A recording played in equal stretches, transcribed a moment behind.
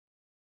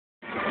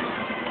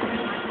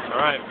All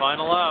right,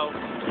 final out.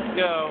 Let's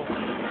go.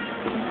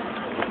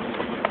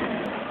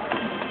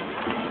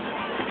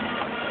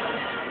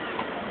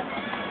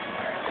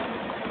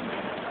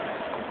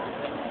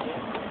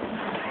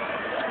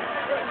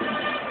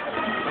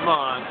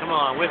 Come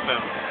on, whip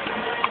him.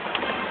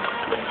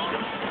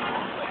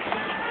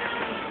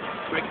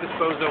 Break this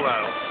bozo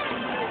out.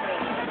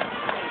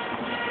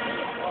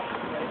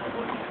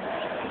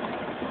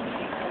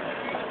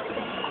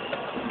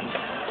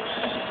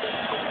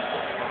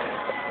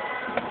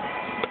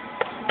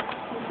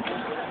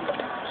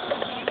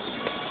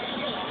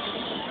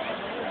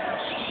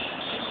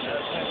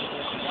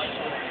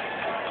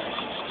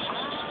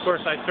 Of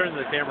course, I turned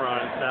the camera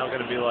on. It's now going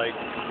to be like,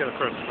 it's going to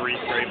throw 3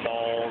 straight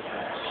balls.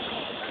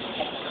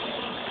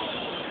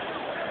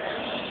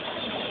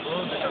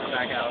 Balloons are coming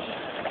back out.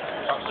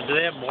 Do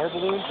they have more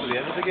balloons for the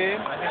end of the game?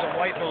 I think a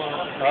white balloon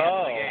is the end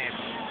of the game.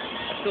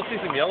 I still see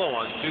some yellow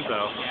ones too,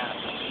 though. Yeah.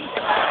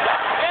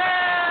 Yay!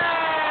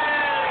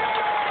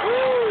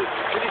 Woo!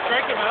 Did he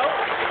strike him out?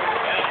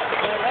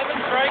 Yeah. 11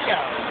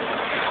 strikeouts.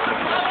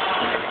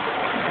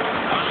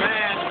 Oh,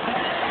 man.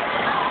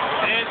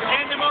 And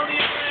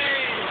pandemonium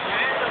reigns.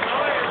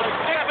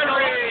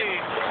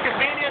 Definitely.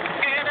 Convenience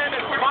cannon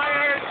is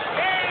fired.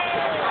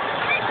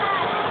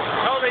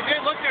 Oh, they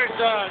did. Look, there's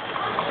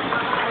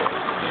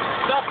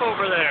stuff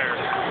over there.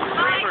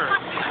 Streamers.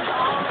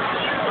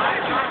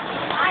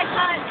 High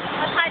touch.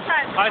 High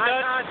touch. High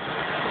touch?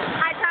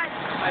 High touch.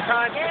 High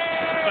touch.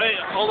 Yay. Wait,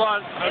 hold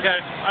on. Okay,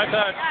 high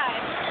touch.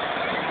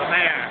 The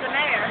mayor. The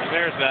mayor. The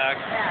mayor's back.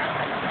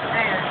 Yeah.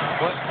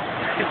 Mayor. What?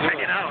 He's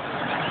hanging out.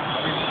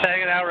 He's just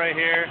hanging out right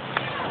here.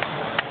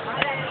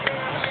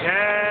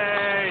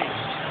 Yay!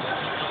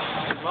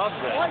 Loves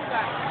it.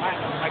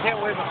 I can't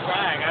wave a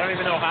flag. I don't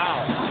even know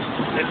how.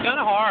 It's kind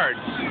of hard.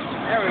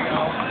 There we go.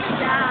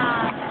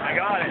 Yeah. I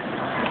got it.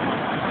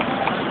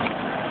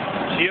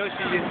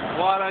 Yoshi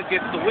Wada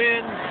gets the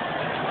win.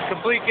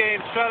 Complete game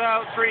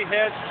shutout, 3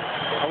 hits,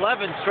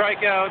 11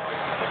 strikeouts.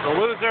 The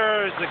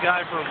loser is the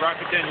guy from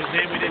Rakuten whose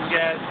name we didn't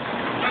get.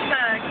 It's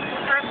the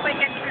earthquake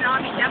and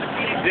tsunami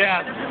devastated.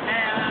 Yeah.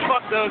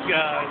 Fuck those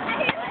guys.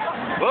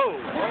 Whoa.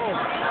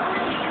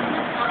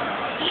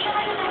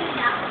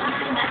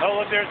 Oh,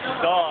 look, there's the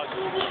dog.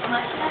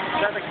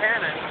 That's a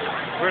cannon.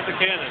 Where's the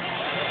cannon?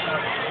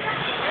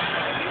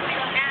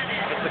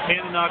 Has the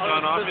cannon not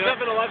gone off The yet?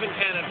 7-Eleven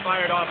cannon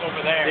fired off over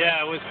there.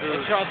 Yeah, it was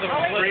the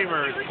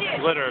streamer's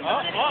glitter. The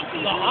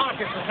Hawk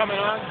is coming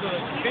onto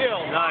the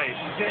field. Nice.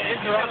 To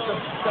interrupt the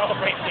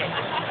celebration.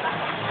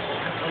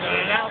 With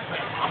an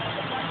announcement.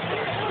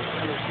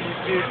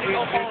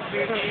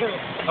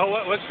 Oh,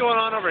 what's going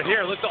on over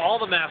here? Look,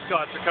 all the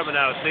mascots are coming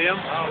out. See them?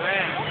 Oh,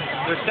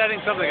 man. They're setting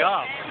something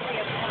up.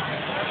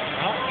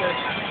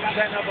 They're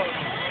setting up a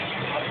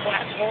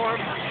platform.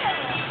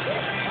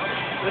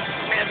 This is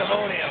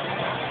pandemonium.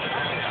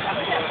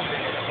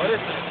 What is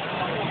this?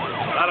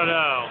 I don't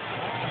know.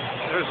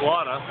 There's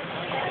Wada.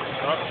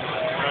 Oh,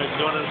 he's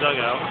going in the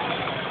dugout.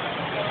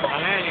 Oh,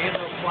 man, you get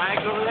those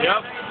flags over there?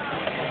 Yep.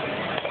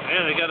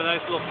 And they got a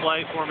nice little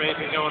flag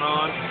formation going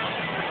on.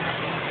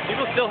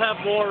 People still have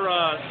more,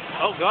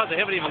 oh God, they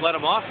haven't even let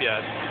them off yet.